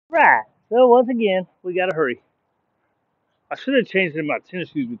Right. So once again, we gotta hurry. I should have changed in my tennis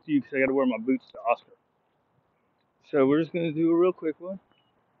shoes with you because I gotta wear my boots to Oscar. So we're just gonna do a real quick one.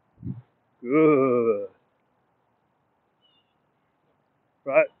 Good.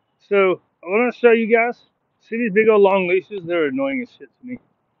 Right. So I want to show you guys. See these big old long leashes? They're annoying as shit to me,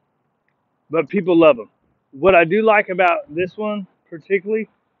 but people love them. What I do like about this one particularly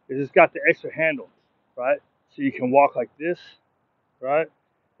is it's got the extra handle, right? So you can walk like this, right?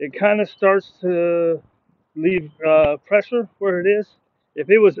 It kind of starts to leave pressure where it is. If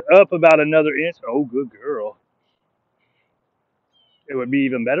it was up about another inch, oh, good girl, it would be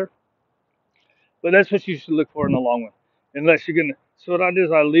even better. But that's what you should look for in the long one. Unless you're gonna. So what I do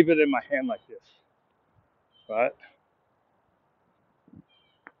is I leave it in my hand like this, right?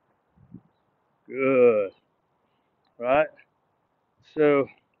 Good, right? So,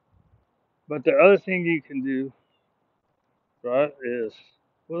 but the other thing you can do, right, is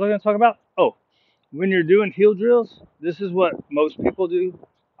what was I gonna talk about? Oh, when you're doing heel drills, this is what most people do.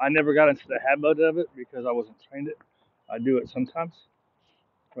 I never got into the habit of it because I wasn't trained it. I do it sometimes,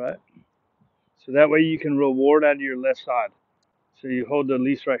 right? So that way you can reward out of your left side. So you hold the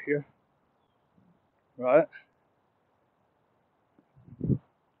leash right here, right?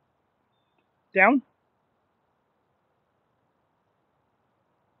 Down,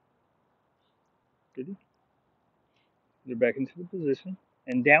 get it back into the position,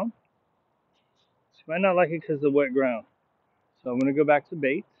 and down. So you might not like it because of the wet ground. So I'm gonna go back to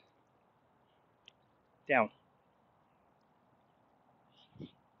bait, down.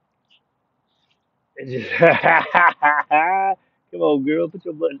 And just come on, girl, put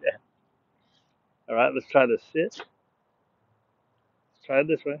your butt down. All right, let's try to sit. Let's try it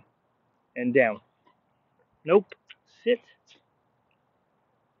this way and down. Nope. Sit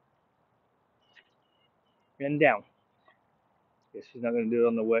and down. Guess she's not gonna do it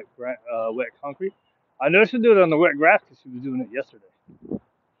on the wet concrete. I know she'll do it on the wet grass because she was doing it yesterday.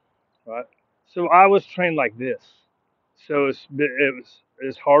 Right. So I was trained like this. So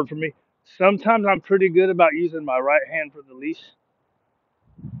it's hard for me. Sometimes I'm pretty good about using my right hand for the leash.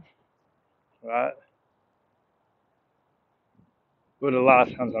 Right. But a lot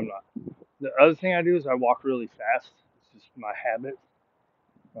of times I'm not. The other thing I do is I walk really fast. It's just my habit.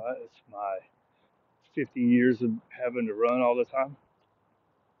 Right. It's my 50 years of having to run all the time.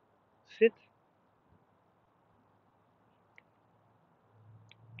 Sit.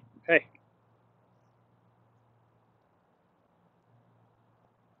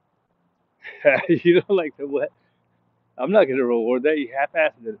 Hey, you don't like the wet. I'm not going to reward that. You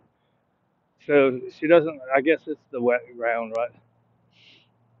half-assed it. So she doesn't. I guess it's the wet ground, right?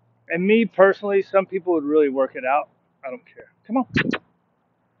 And me personally, some people would really work it out. I don't care. Come on.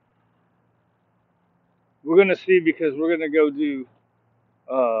 We're gonna see because we're gonna go do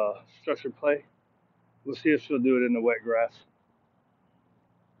structured play. We'll see if she'll do it in the wet grass.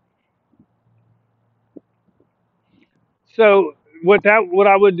 So what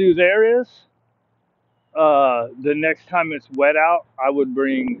I would do there is the next time it's wet out, I would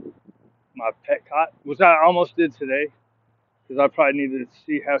bring my pet cot, which I almost did today because I probably needed to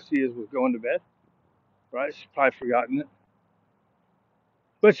see how she is with going to bed. Right? She's probably forgotten it,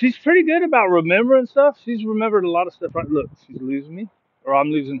 but she's pretty good about remembering stuff. She's remembered a lot of stuff. Right? Look, she's losing me, or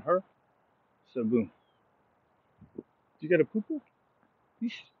I'm losing her. So boom. You got a poo poo?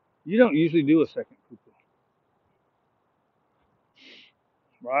 You don't usually do a second poo poo,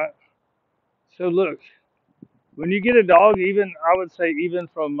 right? So look, when you get a dog, even I would say even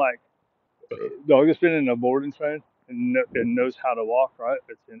from like dog that's been in a boarding train and knows how to walk, right?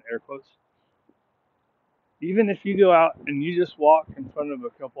 It's in air quotes. Even if you go out and you just walk in front of a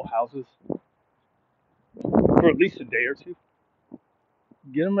couple houses for at least a day or two,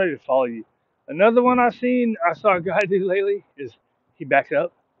 get them ready to follow you. Another one I saw a guy do lately is he backs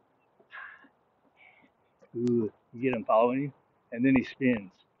up, ooh, you get him following you, and then he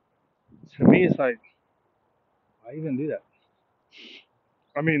spins. To me, it's like, why even do that?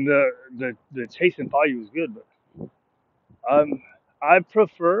 I mean, the chase and follow you was good, but um, I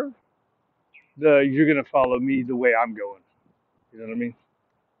prefer the you're gonna follow me the way I'm going. You know what I mean?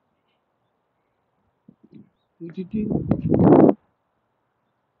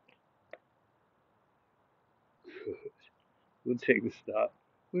 We'll take the stop.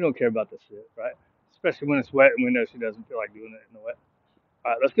 We don't care about the sit, right? Especially when it's wet and we know she doesn't feel like doing it in the wet.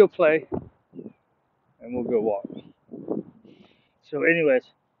 All right, let's go play and we'll go walk. So, anyways,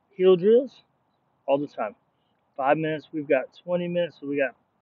 heel drills all the time. 5 minutes. We've got 20 minutes, so we got